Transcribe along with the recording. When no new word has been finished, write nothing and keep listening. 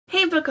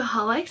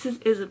Bookaholics, it's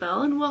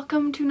Isabel and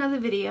welcome to another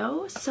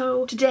video.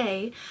 So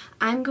today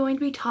I'm going to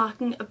be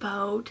talking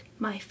about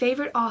my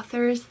favorite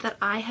authors that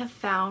I have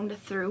found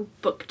through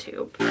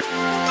Booktube.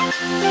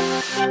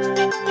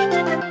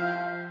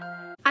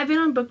 I've been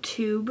on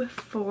Booktube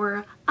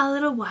for a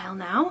little while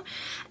now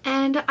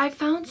and I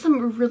found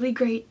some really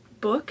great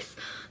books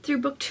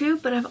through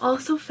Booktube, but I've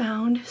also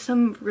found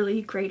some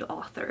really great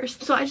authors.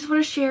 So I just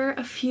want to share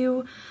a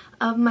few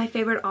of my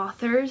favorite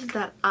authors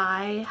that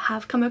I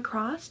have come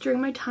across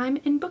during my time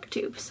in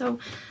Booktube. So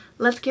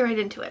let's get right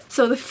into it.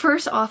 So the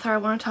first author I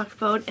want to talk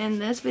about in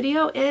this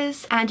video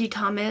is Angie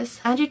Thomas.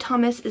 Angie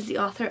Thomas is the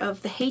author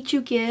of The Hate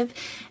You Give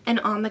and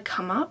On the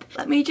Come Up.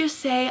 Let me just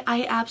say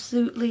I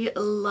absolutely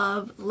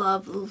love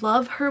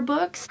her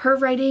books. Her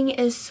writing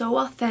is so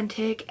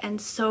authentic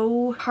and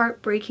so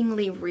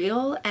heartbreakingly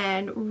real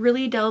and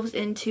really delves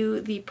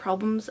into the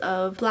problems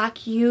of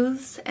Black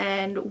youths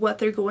and what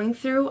they're going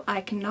through.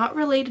 I cannot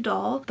relate at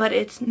all, but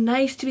it's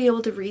nice to be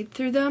able to read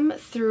through them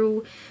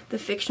through the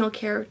fictional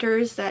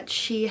characters that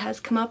she has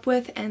come up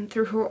with and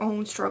through her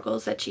own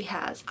struggles that she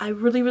has. I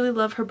really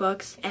love her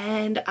books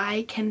and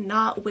I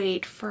cannot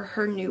wait for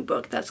her new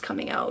book that's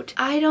coming out.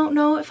 I don't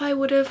know if I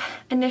would have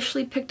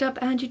initially picked up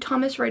Angie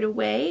Thomas right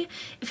away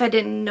if I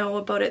didn't know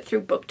about it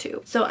through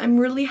Booktube. So I'm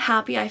really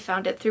happy I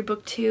found it through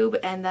Booktube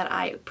and that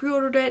I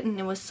pre-ordered it, and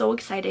it was so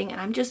exciting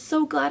and I'm just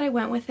so glad I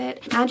went with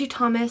it. Angie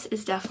Thomas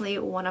is definitely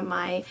one of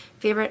my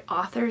favorite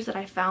authors that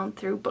I found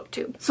through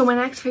Booktube. So my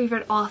next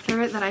favorite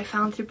author that I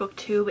found through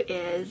Booktube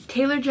is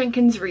Taylor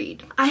Jenkins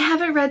Reid. I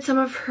haven't read some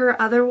of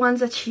her other ones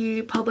that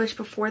she published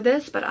before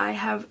this, but I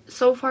have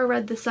so far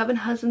read The Seven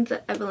Husbands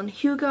of Evelyn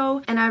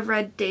Hugo and I've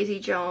read Daisy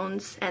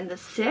Jones and The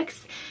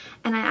Six,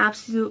 and I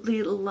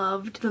absolutely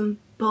loved them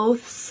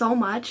both so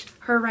much.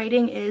 Her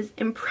writing is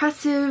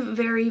impressive,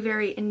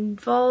 very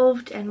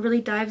involved, and really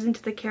dives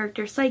into the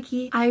character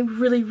psyche. I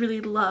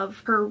really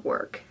love her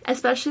work,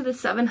 especially The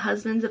Seven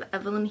Husbands of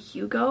Evelyn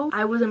Hugo.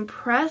 I was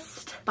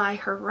impressed by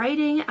her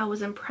writing. I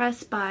was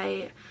impressed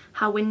by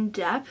how in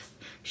depth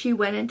she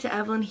went into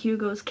Evelyn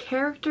Hugo's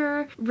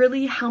character,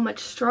 really how much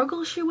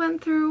struggle she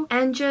went through,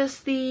 and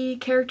just the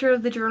character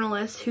of the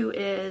journalist who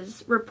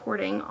is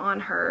reporting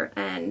on her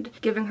and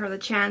giving her the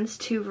chance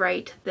to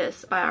write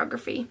this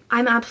biography.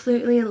 I'm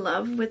absolutely in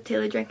love with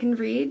Taylor Jenkins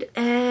Reid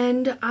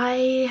and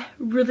I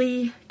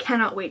really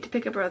cannot wait to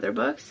pick up her other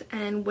books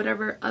and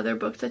whatever other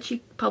books that she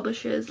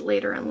publishes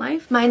later in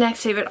life. My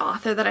next favorite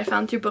author that I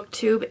found through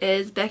Booktube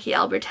is Becky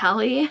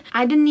Albertalli.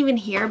 I didn't even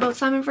hear about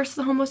Simon vs.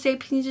 the Homo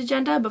Sapiens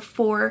Agenda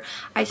before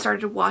I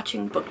started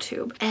watching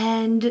Booktube,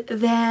 and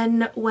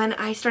then when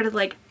I started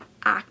like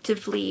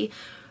actively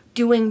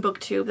doing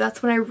Booktube,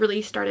 that's when I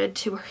really started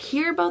to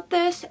hear about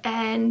this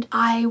and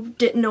I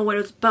didn't know what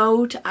it was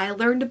about. I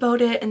learned about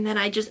it and then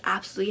I just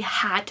absolutely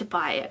had to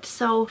buy it.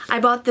 So I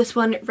bought this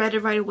one, read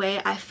it right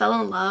away, I fell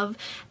in love,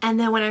 and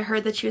then when I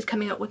heard that she was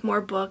coming out with more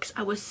books,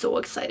 I was so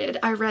excited.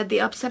 I read The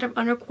Upset of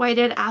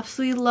Unrequited,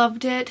 absolutely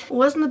loved it.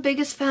 Wasn't the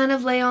biggest fan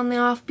of Lay on the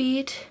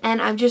Offbeat,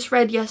 and I've just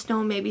read Yes,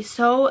 No, Maybe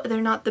So.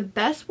 They're not the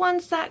best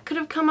ones that could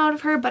have come out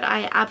of her, but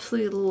I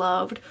absolutely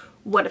loved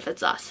What If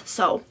It's Us.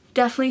 So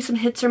definitely some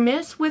hits or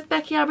miss with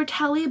Becky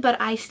Albertalli, but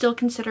I still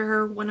consider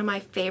her one of my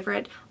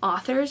favorite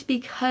authors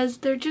because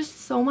they're just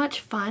so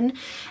much fun,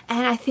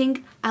 and I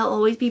think I'll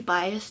always be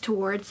biased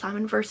towards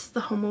Simon vs.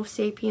 the Homo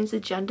Sapiens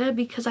Agenda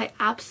because I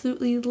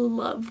absolutely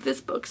love this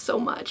book so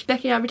much.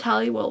 Becky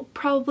Albertalli will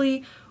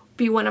probably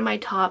be one of my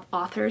top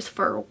authors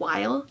for a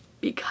while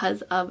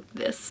because of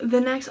this.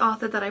 The next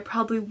author that I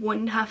probably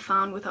wouldn't have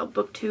found without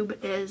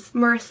Booktube is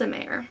Marissa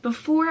Mayer.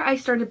 Before I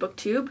started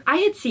Booktube, I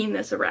had seen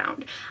this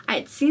around. I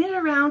had seen it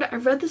around, I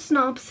read the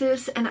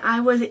synopsis, and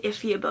I was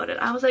iffy about it.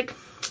 I was like,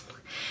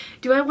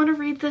 do I want to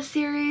read this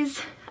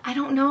series? I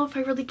don't know if I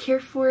really care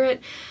for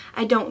it.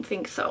 I don't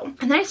think so.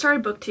 And then I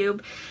started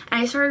Booktube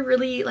and I started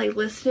really like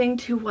listening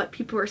to what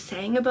people were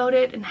saying about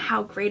it and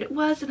how great it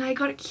was, and I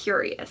got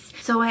curious.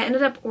 So I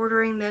ended up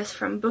ordering this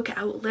from Book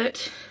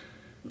Outlet.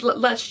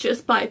 Let's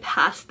just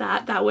bypass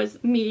that. That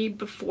was me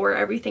before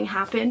everything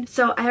happened.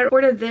 So I had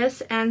ordered this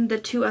and the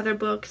two other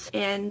books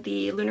in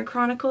the Lunar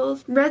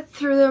Chronicles. Read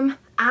through them,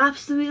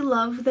 absolutely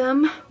loved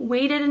them.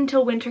 Waited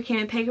until winter came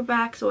in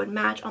paperback so it would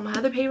match all my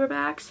other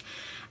paperbacks.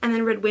 And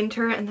then read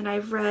Winter, and then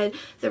I've read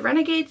the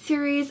Renegade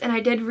series, and I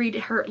did read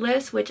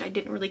Hurtless, which I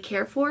didn't really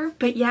care for.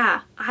 But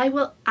yeah, I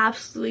will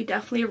absolutely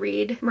definitely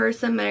read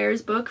Marissa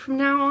Mayer's book from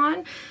now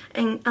on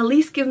and at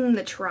least give them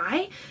the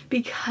try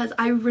because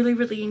I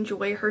really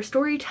enjoy her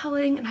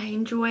storytelling and I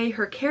enjoy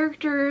her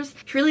characters.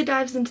 She really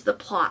dives into the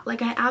plot.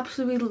 Like, I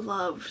absolutely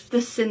loved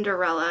the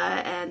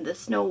Cinderella and the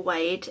Snow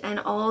White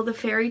and all the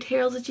fairy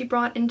tales that she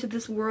brought into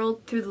this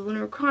world through the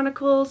Lunar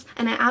Chronicles,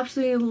 and I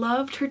absolutely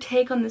loved her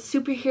take on the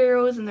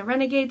superheroes and the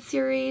Renegade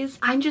series.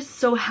 I'm just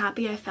so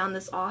happy I found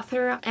this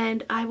author,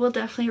 and I will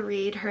definitely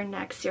read her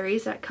next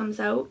series that comes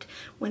out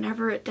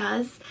whenever it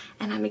does,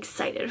 and I'm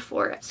excited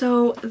for it.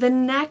 So the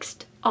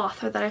next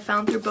author that I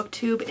found through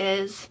Booktube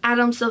is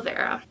Adam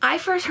Silvera. I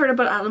first heard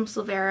about Adam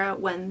Silvera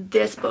when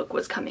this book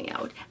was coming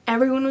out.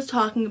 Everyone was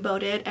talking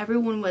about it,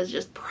 everyone was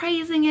just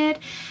praising it,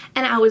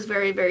 and I was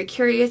very, very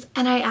curious,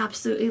 and I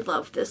absolutely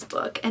loved this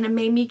book, and it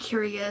made me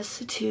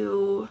curious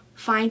to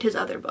find his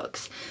other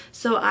books.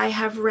 So I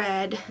have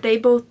read They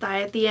Both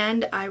Die at the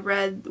End, I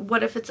read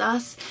What If It's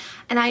Us,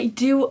 and I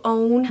do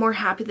own More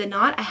Happy Than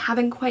Not. I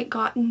haven't quite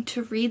gotten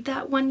to read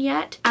that one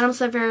yet. Adam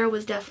Silvera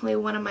was definitely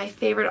one of my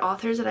favorite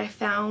authors that I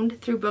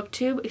found through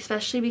Booktube,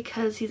 especially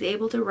because he's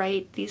able to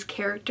write these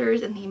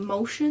characters and the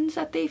emotions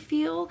that they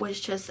feel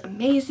was just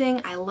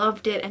amazing. I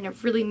loved it, and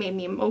it really made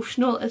me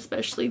emotional,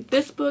 especially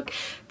this book.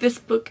 This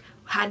book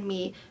had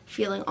me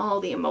feeling all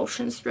the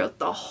emotions throughout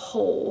the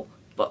whole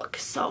book,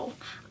 so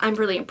I'm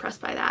really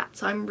impressed by that.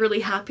 So I'm really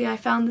happy I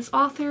found this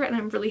author, and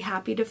I'm really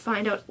happy to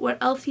find out what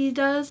else he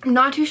does. I'm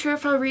not too sure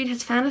if I'll read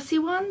his fantasy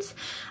ones.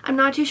 I'm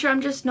not too sure.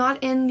 I'm just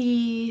not in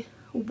the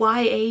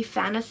YA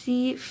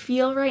fantasy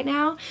feel right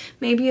now.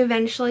 Maybe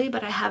eventually,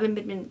 but I haven't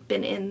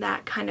been in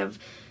that kind of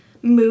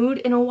mood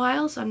in a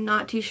while, so I'm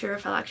not too sure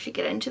if I'll actually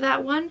get into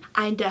that one.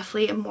 I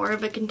definitely am more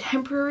of a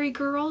contemporary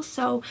girl,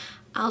 so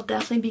I'll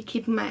definitely be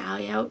keeping my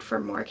eye out for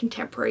more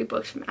contemporary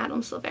books from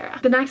Adam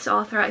Silvera. The next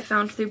author I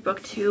found through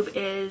Booktube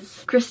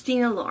is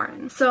Christina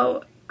Lauren.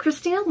 So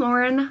Christina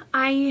Lauren,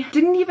 I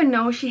didn't even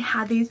know she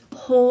had these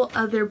whole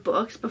other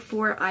books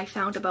before I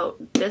found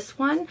about this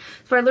one.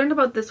 So I learned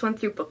about this one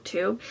through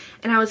Booktube,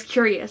 and I was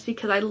curious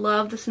because I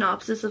love the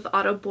synopsis of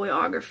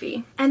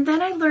autobiography. And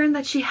then I learned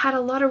that she had a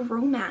lot of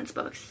romance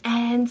books,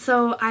 and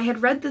so I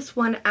had read this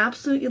one,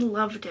 absolutely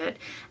loved it,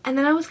 and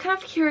then I was kind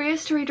of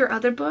curious to read her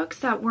other books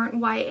that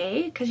weren't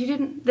YA, because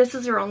this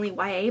is her only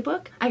YA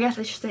book. I guess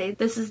I should say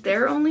this is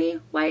their only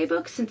YA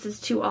book since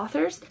it's two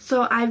authors.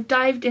 So I've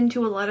dived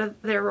into a lot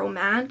of their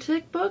romantic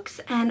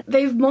books, and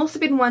they've mostly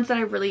been ones that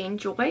I really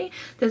enjoy.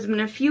 There's been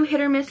a few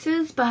hit or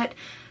misses, but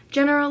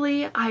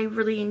generally I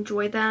really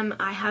enjoy them.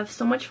 I have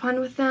so much fun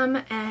with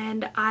them,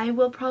 and I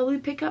will probably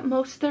pick up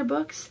most of their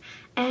books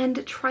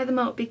and try them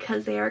out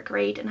because they are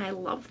great and I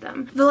love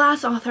them. The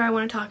last author I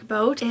want to talk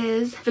about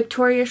is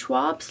Victoria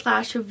Schwab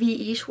 /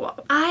 V.E.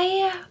 Schwab.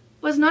 I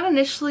was not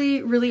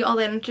initially really all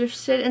that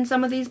interested in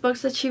some of these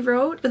books that she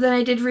wrote, but then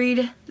I did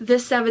read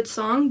This Savage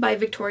Song by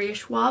Victoria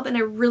Schwab, and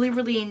I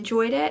really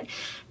enjoyed it.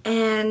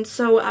 And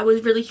so I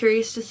was really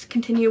curious to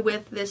continue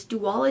with this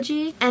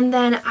duology. And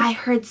then I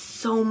heard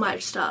so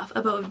much stuff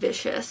about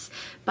Vicious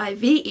by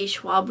V.E.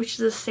 Schwab, which is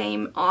the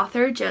same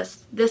author,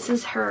 just this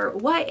is her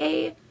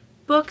YA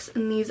books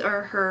and these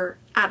are her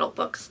adult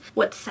books.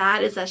 What's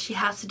sad is that she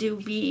has to do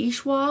V.E.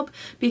 Schwab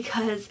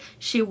because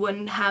she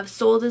wouldn't have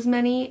sold as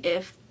many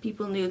if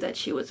people knew that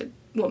she was a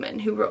woman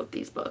who wrote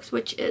these books,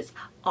 which is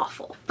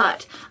awful.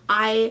 But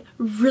I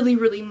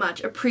really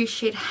much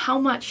appreciate how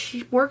much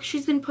work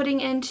she's been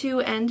putting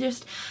into, and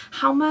just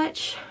how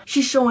much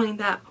she's showing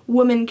that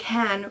women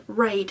can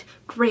write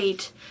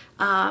great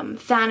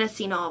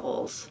fantasy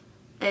novels.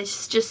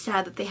 It's just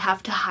sad that they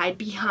have to hide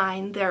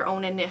behind their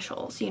own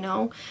initials, you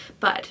know?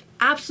 But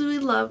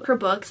absolutely love her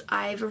books.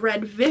 I've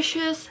read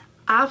Vicious,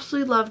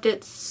 absolutely loved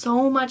it,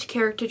 so much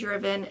character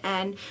driven,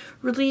 and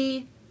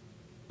really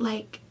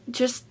like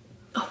just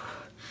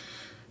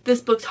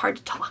this book's hard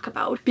to talk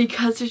about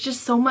because there's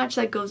just so much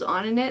that goes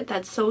on in it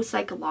that's so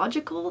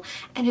psychological,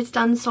 and it's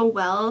done so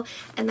well.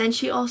 And then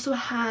she also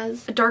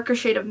has a Darker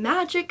Shade of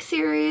Magic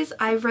series.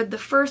 I've read the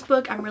first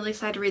book, I'm really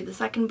excited to read the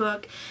second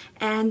book,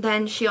 and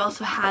then she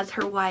also has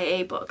her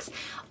YA books.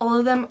 All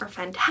of them are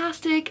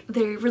fantastic.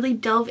 They really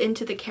delve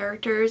into the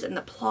characters and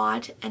the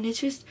plot, and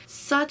it's just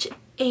such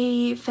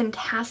a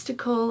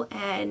fantastical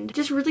and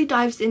just really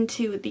dives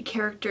into the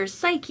character's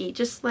psyche,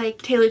 just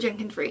like Taylor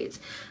Jenkins Reid's.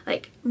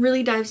 Like,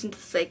 really dives into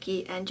the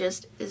psyche and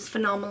just is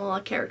phenomenal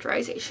at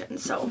characterization.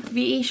 So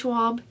V.E.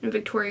 Schwab and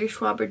Victoria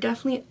Schwab are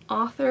definitely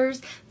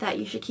authors that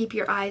you should keep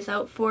your eyes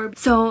out for.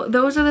 So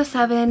those are the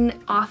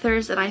 7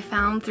 authors that I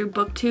found through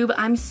Booktube.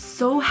 I'm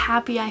so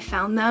happy I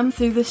found them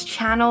through this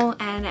channel,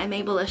 and I'm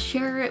able to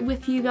share it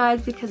with you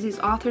guys because these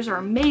authors are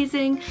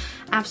amazing.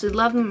 I absolutely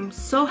love them. I'm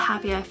so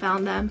happy I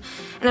found them,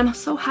 and I'm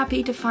so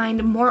happy to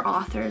find more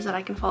authors that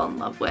I can fall in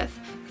love with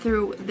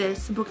through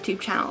this Booktube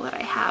channel that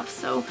I have.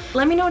 So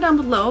let me know down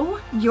below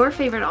your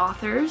favorite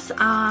authors,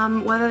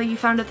 whether you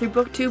found it through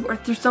Booktube or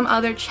through some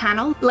other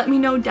channel. Let me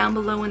know down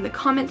below in the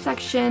comment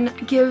section.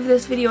 Give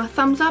this video a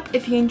thumbs up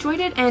if you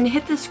enjoyed it, and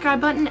hit the subscribe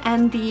button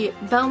and the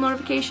bell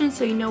notification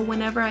so you know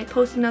whenever I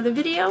post another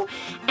video,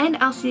 and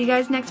I'll see you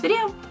guys next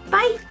video.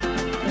 Bye!